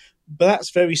down. But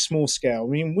that's very small scale. I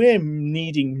mean, we're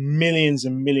needing millions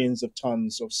and millions of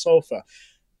tons of sulfur.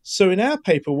 So in our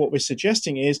paper, what we're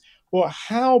suggesting is, well,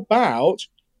 how about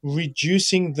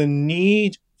reducing the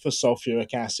need for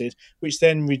sulfuric acid, which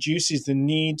then reduces the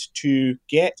need to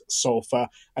get sulfur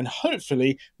and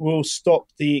hopefully will stop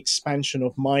the expansion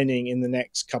of mining in the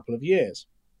next couple of years.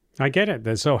 I get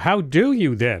it. So how do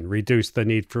you then reduce the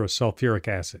need for sulfuric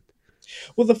acid?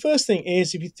 Well, the first thing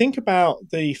is if you think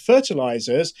about the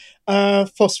fertilizers,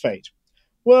 phosphate.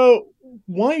 Well,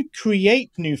 why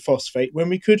create new phosphate when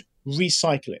we could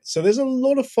recycle it? So there's a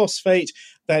lot of phosphate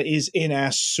that is in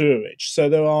our sewage. So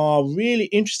there are really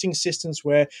interesting systems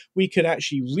where we could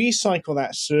actually recycle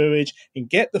that sewage and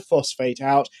get the phosphate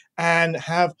out and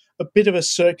have a bit of a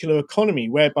circular economy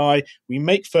whereby we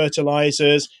make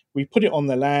fertilizers, we put it on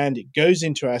the land, it goes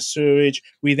into our sewage,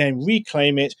 we then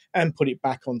reclaim it and put it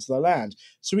back onto the land.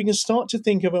 So we can start to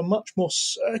think of a much more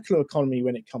circular economy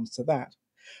when it comes to that.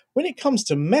 When it comes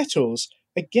to metals,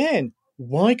 again,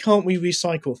 why can't we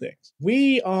recycle things?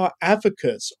 We are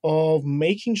advocates of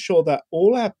making sure that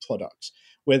all our products,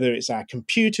 whether it's our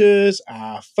computers,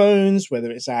 our phones,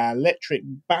 whether it's our electric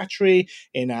battery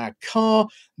in our car,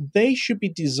 they should be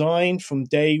designed from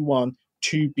day one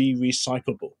to be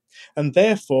recyclable. And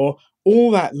therefore,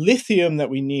 all that lithium that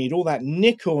we need, all that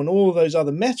nickel and all those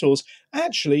other metals,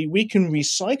 actually, we can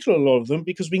recycle a lot of them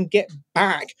because we can get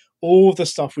back all the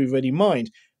stuff we've already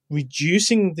mined,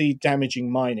 reducing the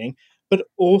damaging mining, but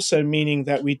also meaning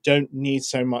that we don't need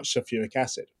so much sulfuric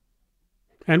acid.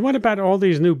 And what about all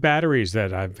these new batteries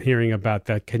that I'm hearing about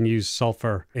that can use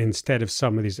sulfur instead of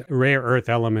some of these rare earth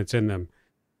elements in them?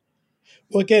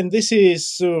 Well, again, this is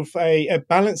sort of a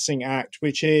balancing act,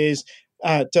 which is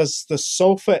does the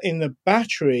sulfur in the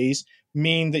batteries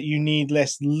mean that you need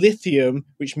less lithium,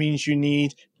 which means you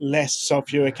need less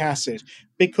sulfuric acid?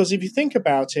 Because if you think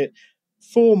about it,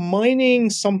 for mining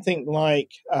something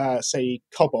like, say,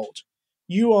 cobalt,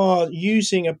 you are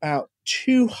using about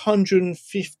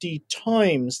 250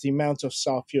 times the amount of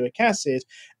sulfuric acid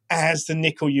as the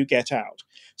nickel you get out.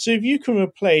 So if you can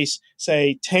replace,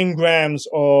 say, 10 grams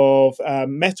of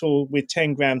metal with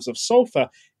 10 grams of sulfur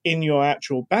in your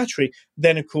actual battery,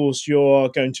 then of course you're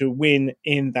going to win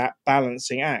in that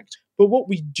balancing act. But what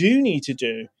we do need to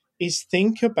do is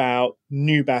think about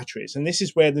new batteries. And this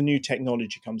is where the new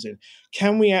technology comes in.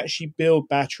 Can we actually build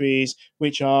batteries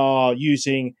which are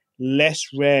using less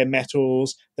rare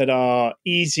metals, that are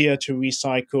easier to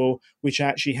recycle, which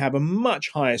actually have a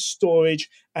much higher storage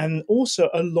and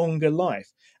also a longer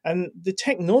life? And the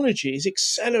technology is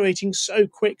accelerating so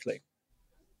quickly.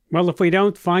 Well, if we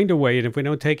don't find a way, and if we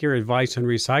don't take your advice and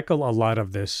recycle a lot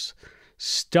of this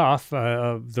stuff,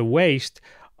 the waste,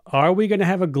 are we going to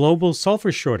have a global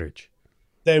sulfur shortage?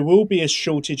 There will be a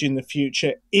shortage in the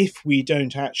future if we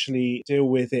don't actually deal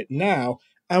with it now.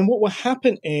 And what will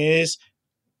happen is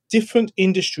different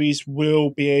industries will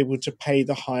be able to pay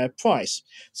the higher price.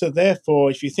 So therefore,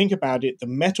 if you think about it, the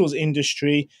metals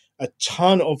industry, a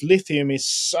ton of lithium is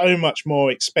so much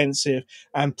more expensive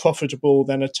and profitable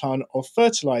than a ton of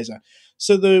fertilizer.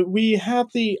 So we have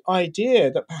the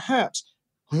idea that perhaps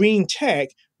green tech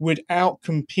would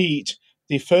outcompete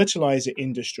the fertilizer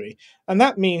industry. And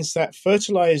that means that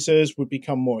fertilizers would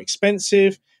become more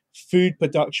expensive, food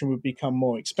production would become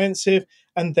more expensive,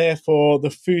 and therefore the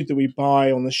food that we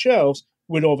buy on the shelves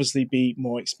would obviously be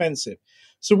more expensive.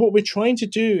 So what we're trying to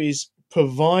do is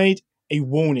provide a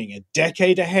warning, a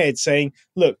decade ahead, saying,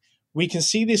 look, we can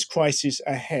see this crisis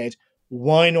ahead.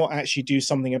 Why not actually do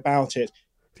something about it?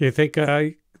 Do you think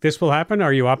this will happen?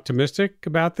 Are you optimistic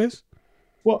about this?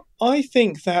 Well, I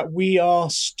think that we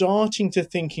are starting to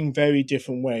think in very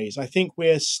different ways. I think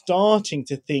we're starting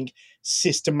to think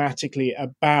systematically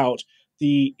about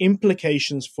the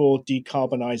implications for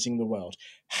decarbonizing the world,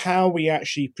 how we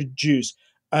actually produce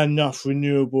enough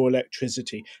renewable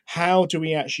electricity, how do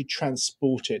we actually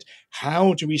transport it,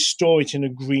 how do we store it in a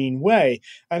green way.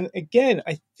 And again,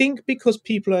 I think because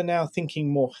people are now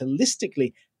thinking more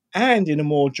holistically and in a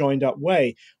more joined up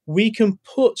way, we can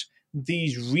put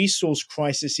these resource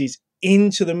crises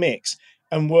into the mix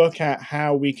and work out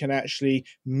how we can actually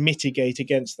mitigate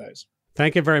against those.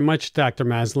 Thank you very much, Dr.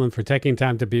 Maslin, for taking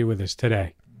time to be with us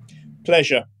today.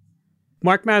 Pleasure.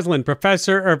 Mark Maslin,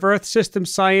 Professor of Earth System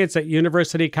Science at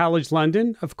University College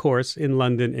London, of course, in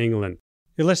London, England.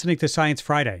 You're listening to Science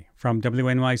Friday from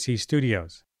WNYC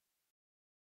Studios.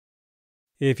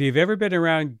 If you've ever been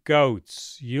around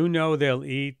goats, you know they'll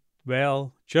eat,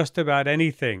 well, just about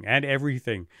anything and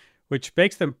everything, which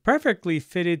makes them perfectly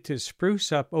fitted to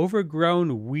spruce up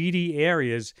overgrown, weedy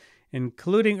areas,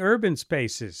 including urban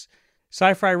spaces.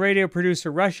 Sci-Fi radio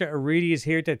producer Rasha Aridi is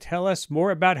here to tell us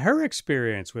more about her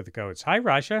experience with goats. Hi,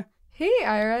 Rasha. Hey,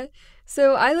 Ira.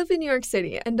 So I live in New York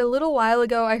City, and a little while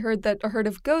ago I heard that a herd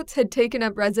of goats had taken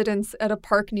up residence at a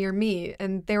park near me,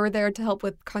 and they were there to help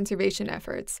with conservation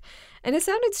efforts. And it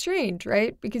sounded strange,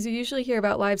 right? Because you usually hear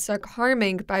about livestock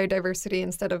harming biodiversity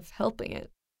instead of helping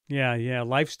it. Yeah.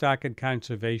 Livestock and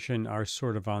conservation are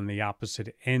sort of on the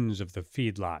opposite ends of the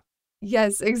feedlot.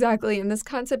 Yes, exactly. And this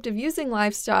concept of using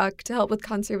livestock to help with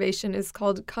conservation is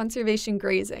called conservation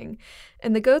grazing.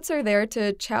 And the goats are there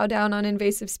to chow down on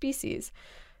invasive species.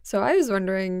 So I was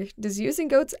wondering, does using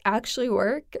goats actually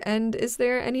work? And is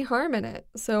there any harm in it?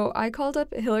 So I called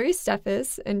up Hillary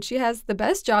Steffes, and she has the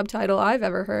best job title I've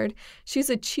ever heard. She's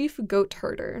a chief goat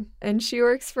herder. And she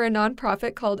works for a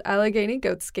nonprofit called Allegheny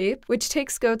Goatscape, which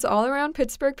takes goats all around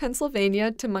Pittsburgh,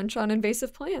 Pennsylvania to munch on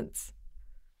invasive plants.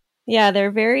 Yeah,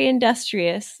 they're very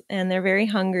industrious and they're very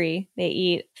hungry. They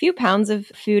eat a few pounds of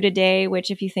food a day,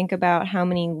 which if you think about how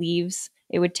many leaves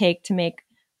it would take to make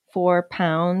 4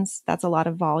 pounds, that's a lot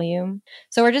of volume.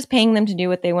 So we're just paying them to do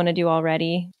what they want to do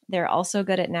already. They're also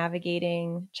good at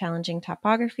navigating challenging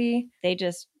topography. They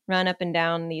just run up and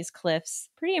down these cliffs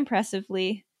pretty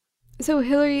impressively. So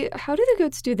Hillary, how do the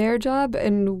goats do their job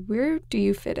and where do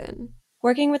you fit in?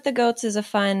 Working with the goats is a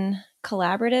fun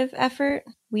collaborative effort.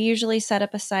 We usually set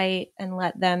up a site and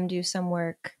let them do some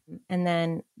work. And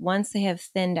then once they have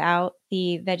thinned out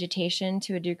the vegetation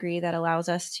to a degree that allows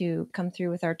us to come through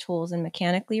with our tools and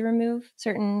mechanically remove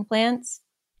certain plants.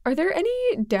 Are there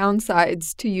any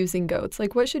downsides to using goats?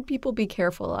 Like, what should people be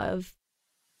careful of?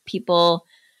 People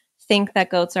think that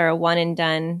goats are a one and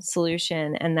done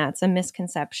solution, and that's a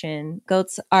misconception.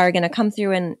 Goats are going to come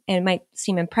through and it might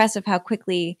seem impressive how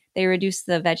quickly they reduce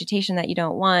the vegetation that you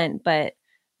don't want, but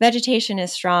vegetation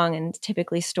is strong and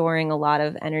typically storing a lot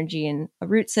of energy in a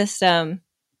root system,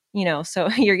 so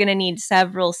you're going to need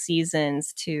several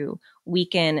seasons to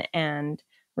weaken and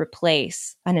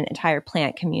replace an entire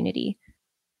plant community.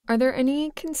 Are there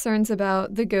any concerns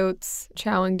about the goats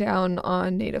chowing down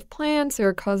on native plants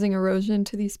or causing erosion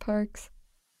to these parks?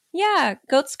 Yeah,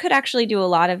 goats could actually do a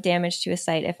lot of damage to a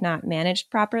site if not managed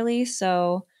properly.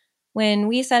 So when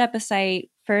we set up a site,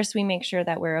 first we make sure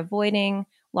that we're avoiding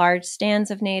large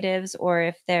stands of natives, or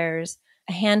if there's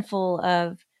a handful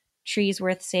of trees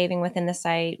worth saving within the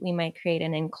site, we might create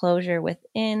an enclosure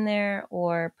within there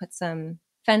or put some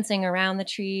fencing around the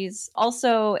trees.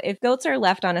 Also, if goats are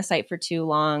left on a site for too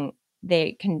long,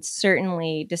 they can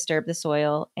certainly disturb the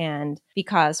soil and be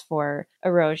cause for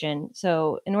erosion.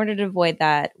 So in order to avoid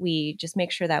that, we just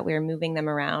make sure that we're moving them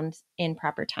around in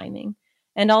proper timing.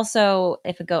 And also,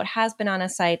 if a goat has been on a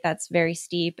site that's very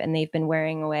steep and they've been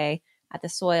wearing away at the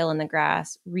soil and the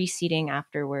grass, reseeding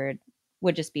afterward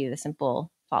would just be the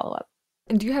simple follow-up.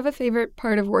 And do you have a favorite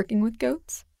part of working with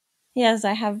goats? Yes,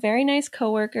 I have very nice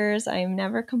coworkers. I'm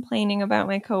never complaining about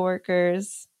my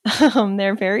coworkers.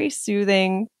 They're very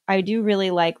soothing. I do really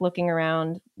like looking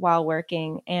around while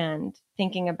working and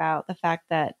thinking about the fact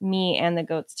that me and the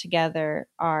goats together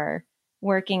are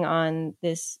working on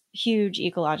this huge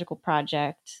ecological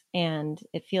project, and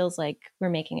it feels like we're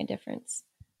making a difference.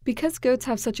 Because goats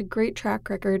have such a great track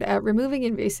record at removing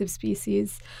invasive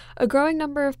species, a growing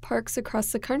number of parks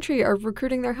across the country are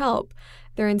recruiting their help.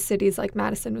 They're in cities like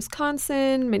Madison,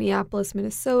 Wisconsin, Minneapolis,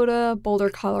 Minnesota, Boulder,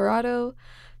 Colorado.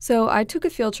 So I took a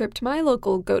field trip to my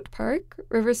local goat park,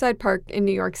 Riverside Park in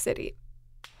New York City.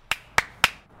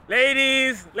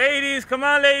 Ladies, come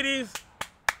on, ladies.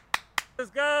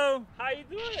 Let's go. How you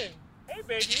doing? Hey,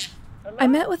 baby. Hello. I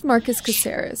met with Marcus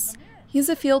Caceres. He's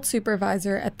a field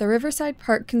supervisor at the Riverside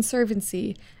Park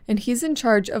Conservancy, and he's in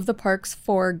charge of the park's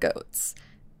 4 goats: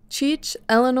 Cheech,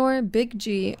 Eleanor, Big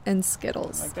G, and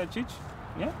Skittles. Like that, Cheech?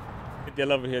 Yeah. They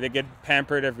love it here. They get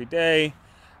pampered every day.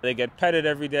 They get petted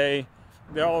every day.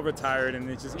 They're all retired, and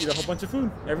they just eat a whole bunch of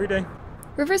food every day.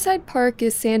 Riverside Park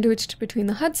is sandwiched between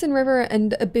the Hudson River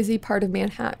and a busy part of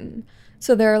Manhattan.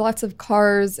 So there are lots of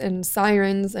cars and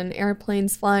sirens and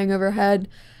airplanes flying overhead.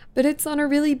 But it's on a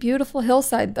really beautiful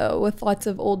hillside, though, with lots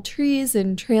of old trees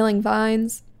and trailing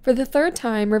vines. For the 3rd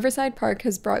time, Riverside Park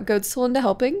has brought goats to lend a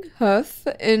helping,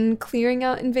 in clearing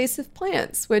out invasive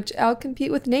plants, which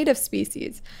outcompete with native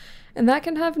species. And that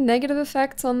can have negative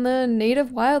effects on the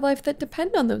native wildlife that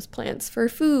depend on those plants for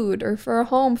food or for a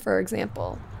home, for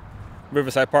example.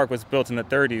 Riverside Park was built in the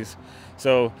 30s,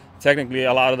 so technically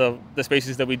a lot of the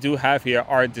species that we do have here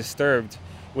are disturbed,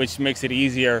 which makes it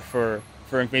easier for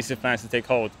invasive plants to take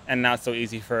hold, and not so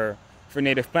easy for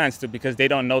native plants to, because they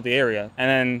don't know the area. And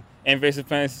then invasive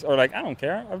plants are like, I don't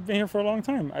care, I've been here for a long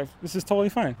time, this is totally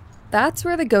fine. That's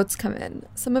where the goats come in.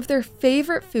 Some of their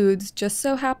favorite foods just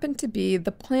so happen to be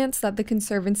the plants that the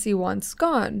Conservancy wants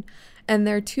gone, and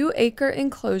their 2-acre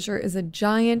enclosure is a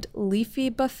giant leafy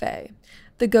buffet.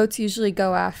 The goats usually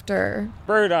go after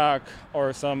burdock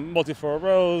or some multiflora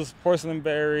rose, porcelain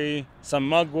berry, some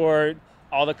mugwort,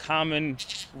 all the common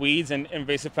weeds and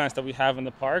invasive plants that we have in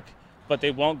the park, but they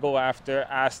won't go after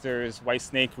asters, white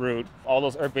snake root, all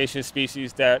those herbaceous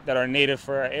species that are native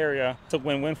for our area. It's a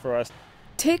win-win for us.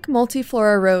 Take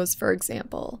multiflora rose, for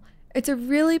example. It's a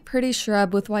really pretty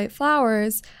shrub with white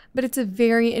flowers, but it's a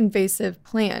very invasive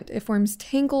plant. It forms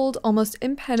tangled, almost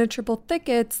impenetrable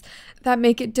thickets that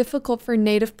make it difficult for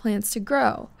native plants to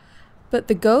grow. But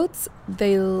the goats,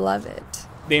 they love it.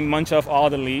 They munch off all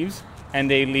the leaves and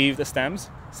they leave the stems.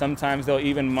 Sometimes they'll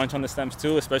even munch on the stems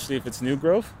too, especially if it's new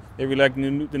growth. They really like the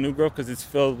new growth because it's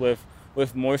filled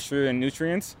with moisture and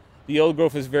nutrients. The old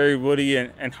growth is very woody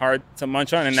and hard to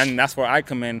munch on, and then that's where I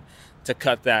come in to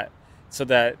cut that, so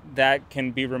that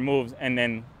can be removed, and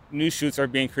then new shoots are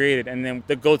being created, and then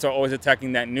the goats are always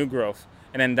attacking that new growth,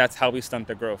 and then that's how we stunt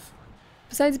the growth.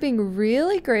 Besides being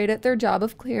really great at their job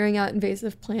of clearing out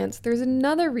invasive plants, there's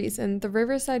another reason the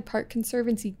Riverside Park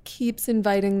Conservancy keeps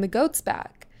inviting the goats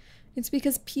back. It's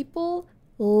because people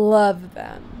love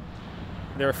them.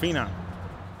 They're a phenom.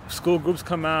 School groups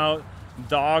come out,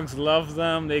 dogs love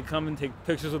them, they come and take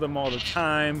pictures with them all the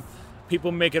time.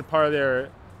 People make it part of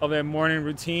their morning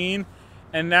routine,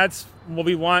 and that's what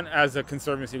we want as a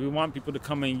conservancy. We want people to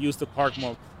come and use the park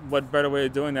more. What better way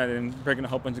of doing that than bringing a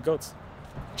whole bunch of goats?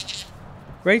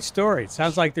 Great story. It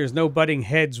sounds like there's no butting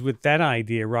heads with that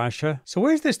idea, Rasha. So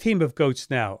where's this team of goats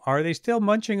now? Are they still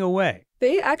munching away?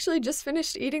 They actually just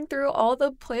finished eating through all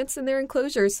the plants in their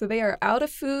enclosures, so they are out of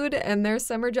food and their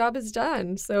summer job is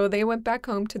done. So they went back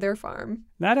home to their farm.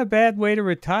 Not a bad way to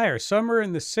retire. Summer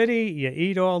in the city, you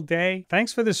eat all day.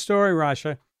 Thanks for the story,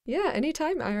 Rasha. Yeah,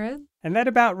 anytime, Ira. And that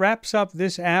about wraps up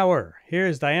this hour.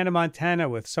 Here's Diana Montana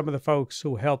with some of the folks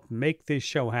who helped make this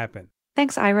show happen.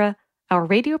 Thanks, Ira. Our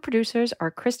radio producers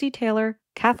are Christy Taylor,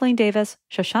 Kathleen Davis,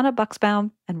 Shoshana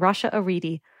Buxbaum, and Rasha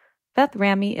Aridi. Beth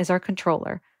Ramy is our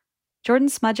controller. Jordan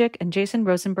Smudgick and Jason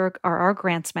Rosenberg are our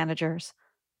grants managers.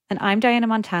 And I'm Diana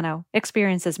Montano,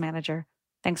 experiences manager.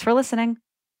 Thanks for listening.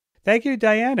 Thank you,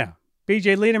 Diana.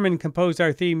 BJ Liederman composed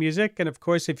our theme music. And of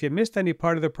course, if you missed any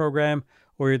part of the program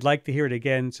or you'd like to hear it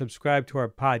again, subscribe to our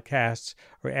podcasts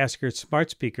or ask your smart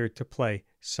speaker to play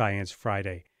Science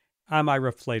Friday. I'm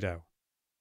Ira Flato.